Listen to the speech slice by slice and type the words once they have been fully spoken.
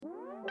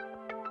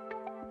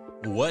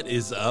What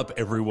is up,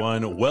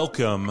 everyone?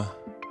 Welcome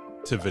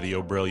to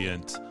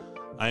VideoBrilliant.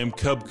 I am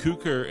Cub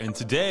Cooker, and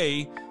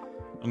today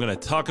I'm going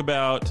to talk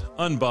about,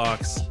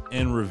 unbox,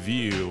 and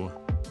review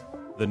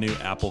the new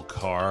Apple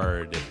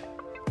Card.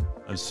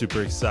 I'm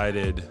super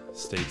excited.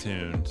 Stay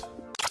tuned.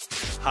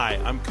 Hi,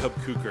 I'm Cub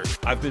Cooker.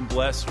 I've been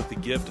blessed with the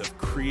gift of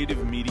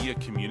creative media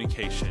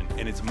communication,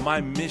 and it's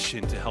my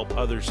mission to help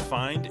others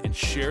find and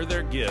share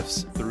their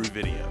gifts through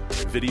video.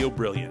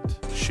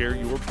 VideoBrilliant. Share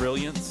your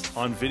brilliance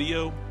on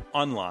video,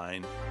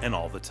 online, and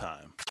all the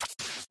time.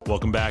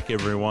 Welcome back,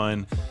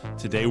 everyone.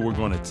 Today we're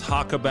going to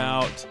talk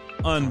about,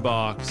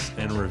 unbox,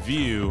 and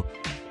review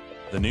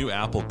the new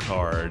Apple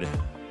Card.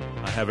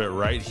 I have it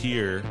right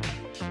here.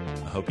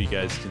 I hope you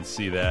guys can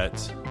see that.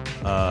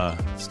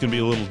 It's going to be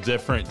a little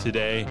different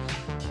today.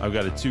 I've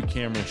got a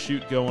 2-camera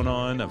shoot going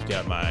on. I've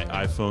got my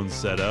iPhone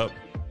set up.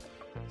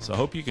 So I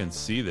hope you can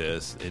see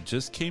this. It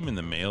just came in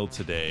the mail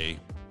today.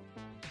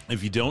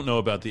 If you don't know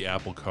about the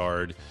Apple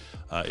Card,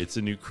 it's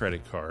a new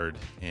credit card.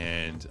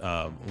 And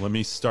let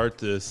me start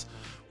this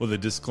with a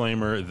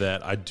disclaimer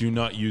that I do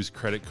not use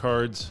credit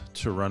cards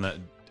to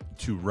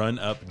run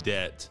up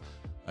debt.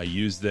 I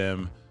use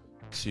them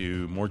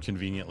to more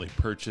conveniently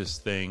purchase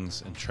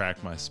things and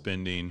track my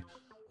spending.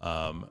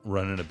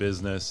 Running a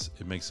business,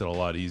 it makes it a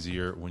lot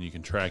easier when you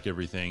can track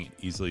everything,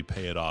 easily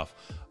pay it off.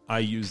 I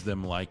use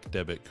them like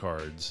debit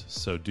cards,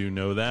 so do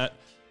know that.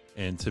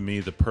 And to me,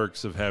 the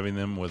perks of having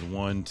them with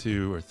 1%,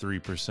 2%, or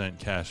 3%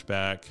 cash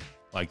back,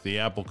 like the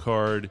Apple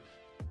Card,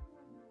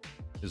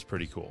 is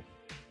pretty cool.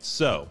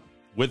 So,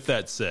 with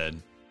that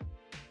said,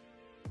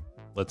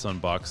 let's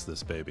unbox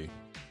this baby.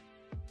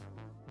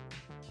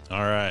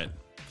 All right.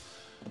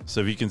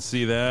 So if you can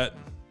see that,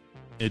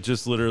 it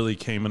just literally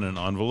came in an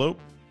envelope.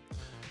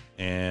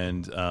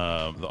 And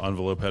the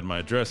envelope had my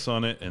address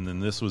on it, and then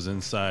this was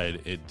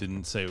inside. It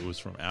didn't say it was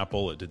from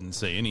Apple. It didn't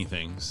say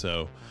anything.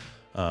 So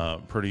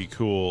pretty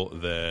cool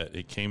that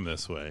it came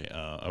this way.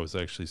 I was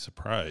actually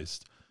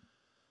surprised.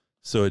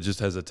 So it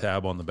just has a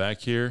tab on the back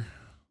here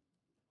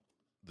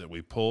that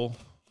we pull.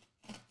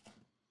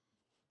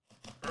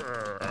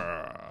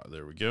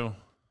 There we go.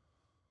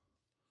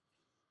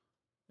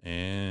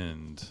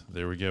 And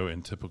there we go,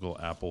 in typical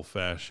Apple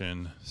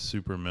fashion.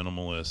 Super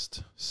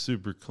minimalist,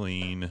 super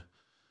clean.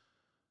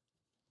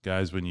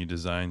 Guys, when you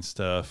design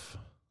stuff,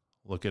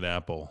 look at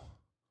Apple.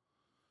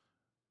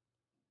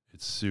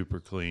 It's super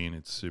clean.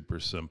 It's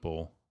super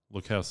simple.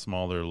 Look how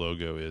small their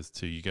logo is,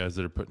 too. You guys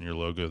that are putting your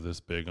logo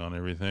this big on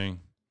everything,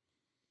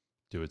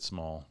 do it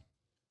small.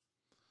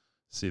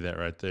 See that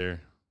right there?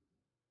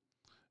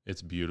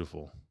 It's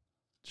beautiful.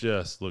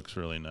 Just looks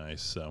really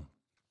nice. So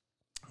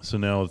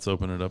now let's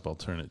open it up. I'll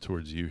turn it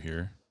towards you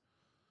here.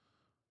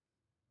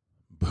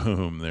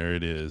 Boom, there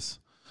it is.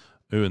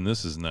 Ooh, and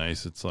this is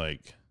nice. It's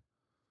like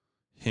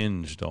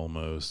hinged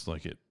almost,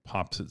 like it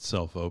pops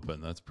itself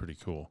open. That's pretty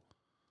cool.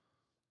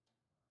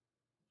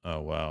 Oh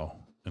wow.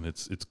 And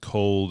it's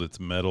cold, it's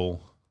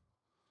metal.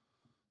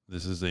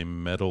 This is a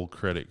metal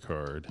credit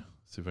card.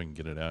 Let's see if I can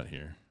get it out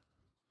here.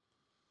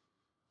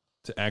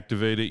 To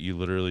activate it, you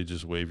literally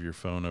just wave your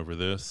phone over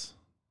this.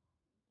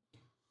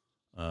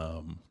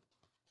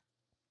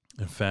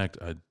 In fact,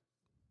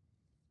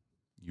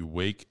 you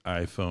wake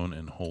iPhone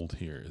and hold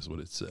here is what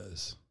it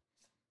says.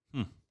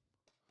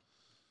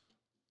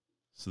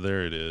 So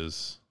there it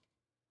is.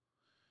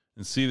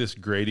 And see this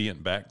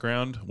gradient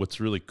background?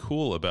 What's really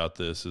cool about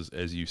this is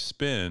as you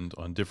spend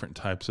on different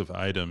types of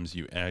items,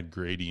 you add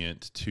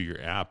gradient to your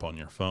app on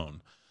your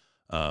phone.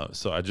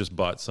 So I just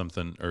bought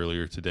something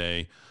earlier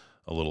today,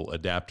 a little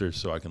adapter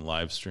so I can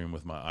live stream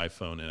with my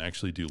iPhone and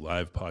actually do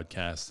live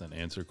podcasts and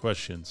answer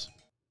questions.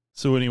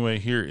 So anyway,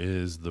 here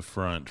is the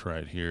front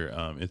right here.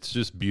 It's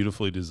just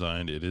beautifully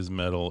designed. It is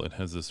metal. It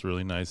has this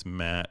really nice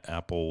matte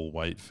apple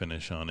white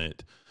finish on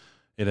it.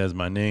 It has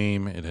my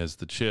name, it has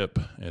the chip,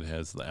 it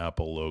has the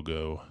Apple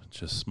logo,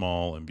 just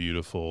small and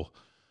beautiful.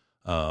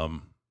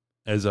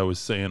 As I was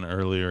saying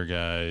earlier,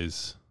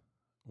 guys,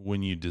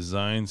 when you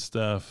design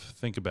stuff,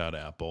 think about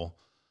Apple.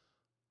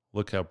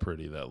 Look how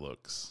pretty that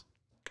looks.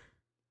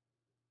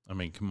 I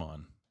mean, come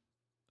on.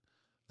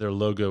 Their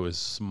logo is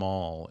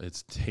small.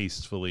 It's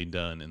tastefully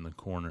done in the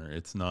corner.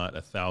 It's not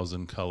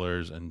 1,000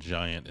 colors and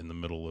giant in the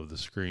middle of the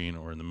screen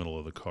or in the middle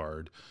of the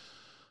card.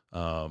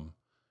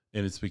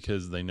 And it's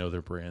because they know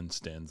their brand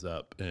stands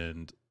up.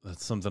 And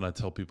that's something I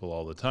tell people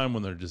all the time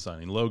when they're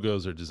designing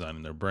logos or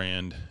designing their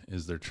brand,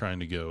 is they're trying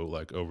to go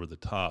like over the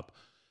top.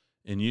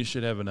 And you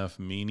should have enough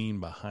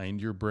meaning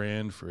behind your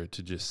brand for it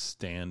to just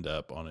stand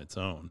up on its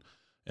own.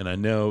 And I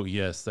know,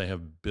 yes, they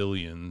have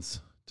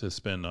billions to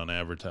spend on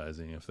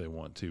advertising if they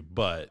want to.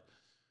 But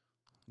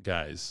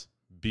guys,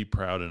 be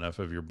proud enough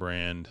of your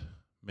brand.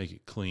 Make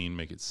it clean,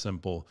 make it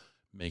simple,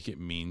 make it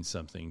mean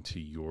something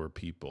to your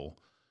people.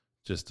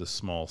 Just a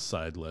small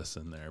side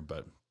lesson there.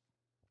 But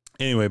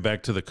anyway,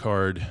 back to the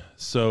card.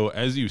 So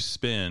as you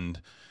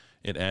spend,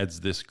 it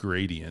adds this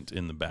gradient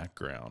in the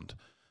background.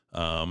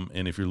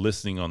 And if you're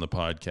listening on the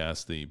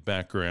podcast, the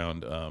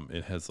background,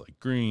 it has like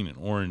green and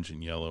orange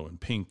and yellow and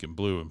pink and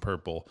blue and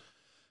purple.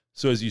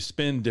 So as you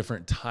spend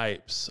different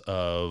types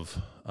of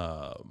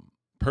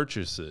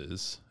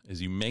purchases,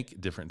 as you make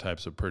different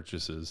types of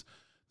purchases,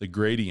 the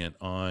gradient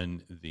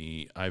on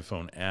the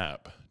iPhone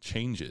app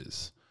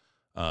changes.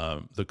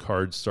 The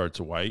card starts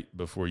white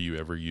before you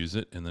ever use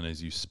it, and then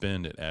as you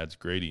spend, it adds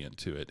gradient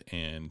to it.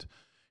 And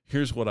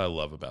here's what I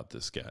love about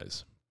this,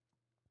 guys.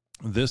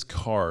 This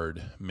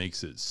card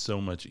makes it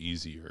so much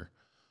easier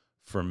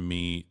for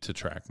me to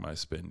track my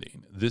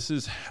spending. This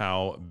is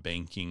how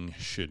banking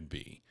should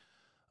be.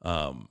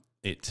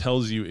 It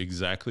tells you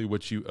exactly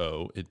what you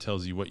owe. It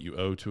tells you what you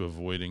owe to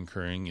avoid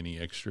incurring any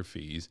extra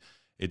fees.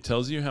 It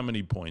tells you how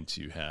many points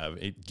you have.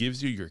 It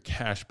gives you your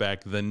cash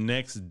back the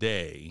next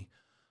day,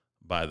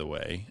 by the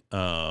way.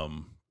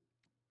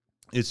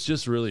 It's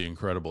just really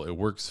incredible. It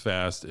works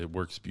fast. It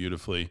works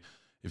beautifully.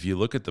 If you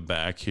look at the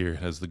back here, it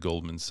has the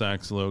Goldman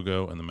Sachs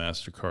logo and the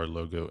MasterCard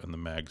logo and the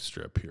mag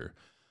strip here.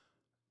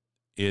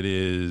 It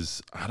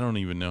is, I don't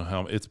even know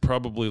how, it's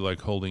probably like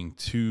holding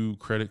 2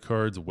 credit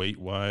cards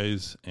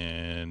weight-wise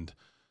and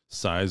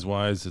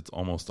size-wise. It's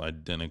almost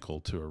identical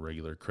to a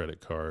regular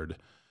credit card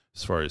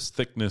as far as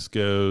thickness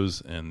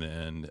goes, and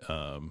then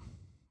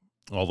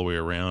all the way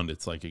around,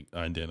 it's like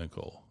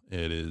identical.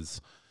 It is,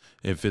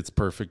 it fits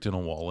perfect in a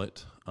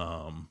wallet.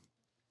 In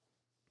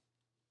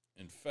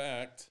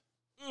fact,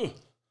 let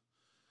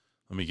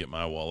me get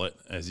my wallet.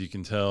 As you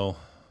can tell,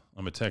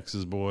 I'm a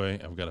Texas boy.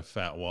 I've got a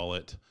fat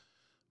wallet.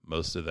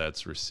 Most of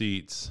that's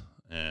receipts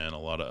and a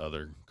lot of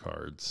other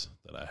cards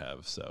that I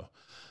have. So,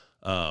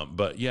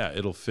 but yeah,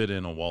 it'll fit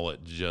in a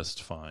wallet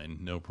just fine.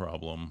 No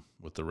problem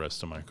with the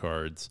rest of my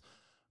cards.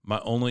 My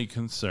only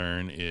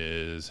concern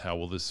is, how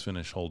will this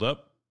finish hold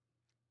up?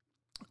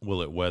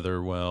 Will it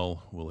weather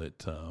well? Will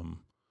it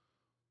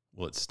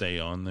stay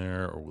on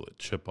there, or will it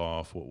chip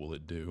off? What will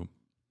it do?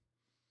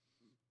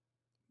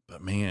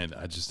 But man,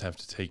 I just have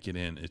to take it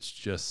in. It's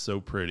just so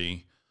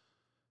pretty.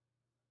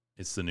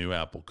 It's the new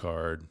Apple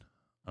Card.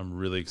 I'm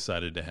really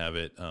excited to have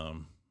it.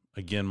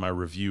 Again, my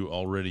review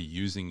already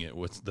using it.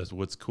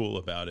 What's cool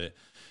about it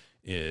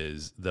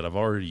is that I've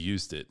already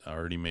used it. I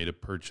already made a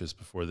purchase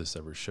before this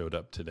ever showed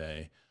up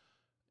today,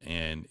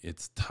 and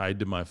it's tied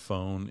to my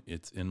phone.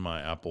 It's in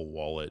my Apple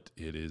Wallet.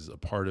 It is a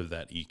part of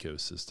that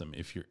ecosystem.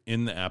 If you're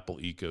in the Apple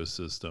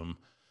ecosystem,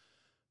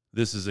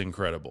 this is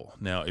incredible.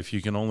 Now, if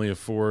you can only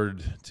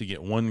afford to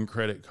get one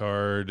credit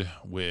card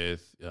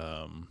with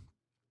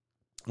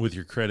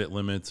your credit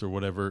limits or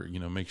whatever,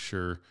 make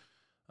sure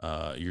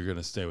you're going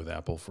to stay with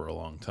Apple for a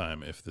long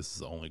time if this is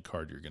the only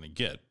card you're going to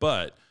get.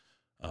 But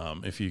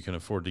if you can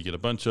afford to get a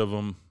bunch of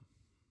them,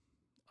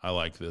 I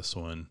like this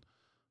one.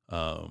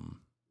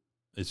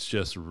 It's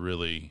just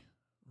really,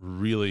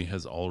 really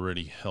has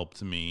already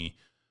helped me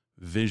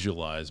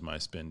visualize my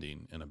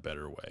spending in a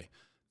better way.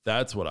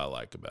 That's what I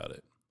like about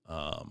it.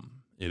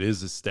 It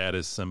is a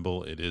status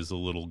symbol. It is a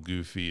little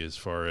goofy as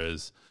far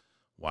as,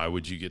 why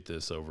would you get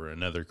this over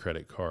another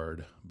credit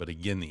card? But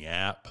again, the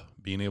app,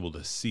 being able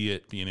to see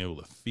it, being able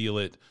to feel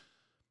it,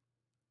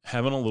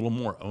 having a little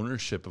more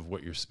ownership of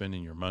what you're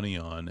spending your money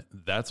on,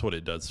 that's what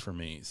it does for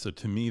me. So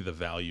to me, the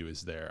value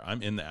is there.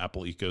 I'm in the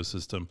Apple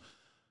ecosystem.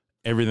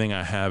 Everything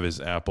I have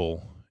is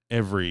Apple.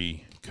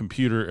 Every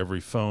computer,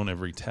 every phone,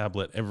 every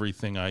tablet,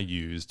 everything I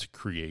use to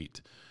create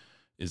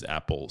is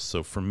Apple.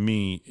 So for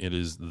me, it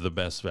is the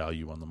best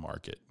value on the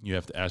market. You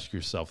have to ask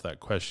yourself that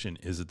question: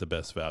 is it the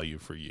best value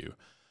for you?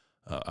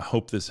 I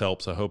hope this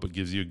helps. I hope it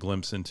gives you a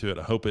glimpse into it.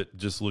 I hope it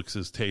just looks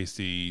as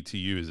tasty to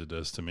you as it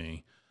does to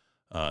me.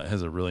 It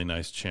has a really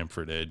nice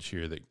chamfered edge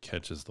here that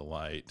catches the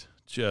light.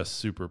 Just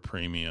super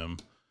premium.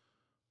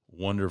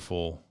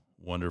 Wonderful,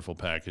 wonderful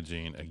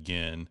packaging.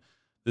 Again,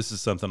 this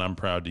is something I'm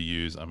proud to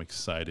use. I'm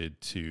excited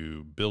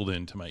to build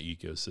into my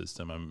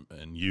ecosystem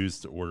and use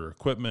to order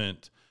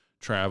equipment,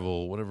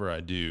 travel, whatever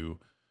I do.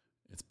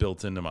 It's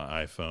built into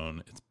my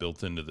iPhone. It's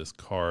built into this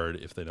card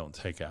if they don't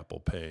take Apple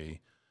Pay.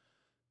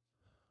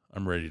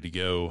 I'm ready to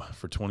go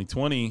for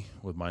 2020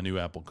 with my new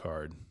Apple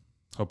Card.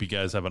 Hope you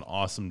guys have an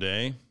awesome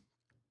day,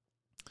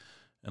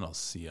 and I'll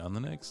see you on the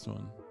next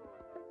one.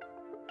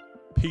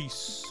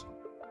 Peace.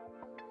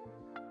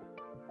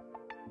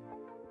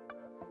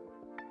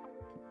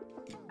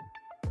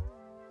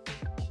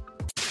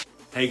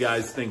 Hey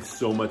guys, thanks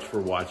so much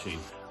for watching.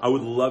 I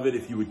would love it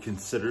if you would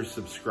consider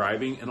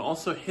subscribing and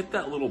also hit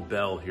that little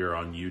bell here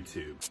on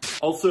YouTube.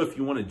 Also, if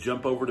you want to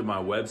jump over to my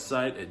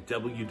website at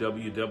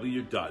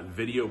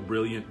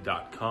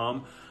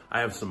www.videobrilliant.com, I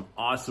have some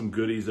awesome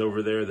goodies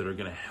over there that are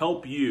going to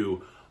help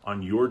you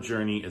on your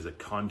journey as a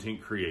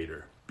content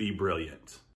creator. Be brilliant.